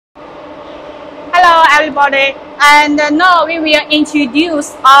everybody, and now we will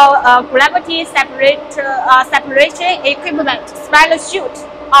introduce our gravity separation equipment, spiral chute,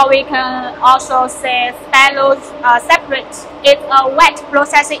 or we can also say spiral separate. It's a wet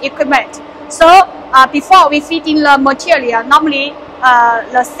processing equipment. So before we feed in the material, normally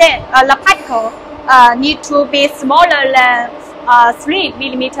the particle need to be smaller than 3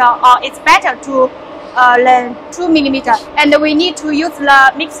 millimeter, or it's better to than 2 millimeter, and we need to use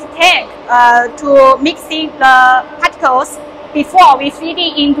the mixing tank to mixing the particles before we feed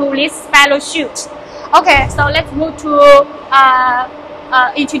it into this spiral chute. Okay, so let's move to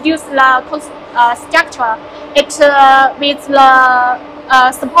introduce the structure. It's with the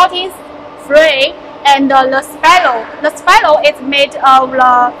supporting frame and the spiral. The spiral is made of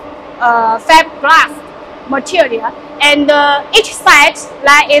the fiberglass material, and each side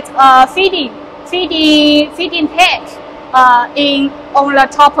like it's feeding tank on the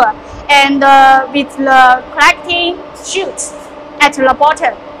top, and with the collecting chute at the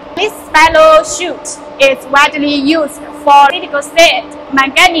bottom. This spiral chute is widely used for silicon state,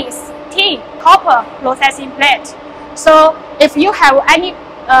 manganese, tin, copper processing plant. So if you have any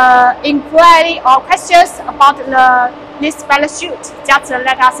inquiry or questions about this spiral chute, just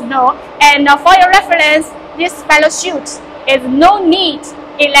let us know. And for your reference, this spiral chute is no need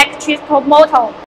electrical motor.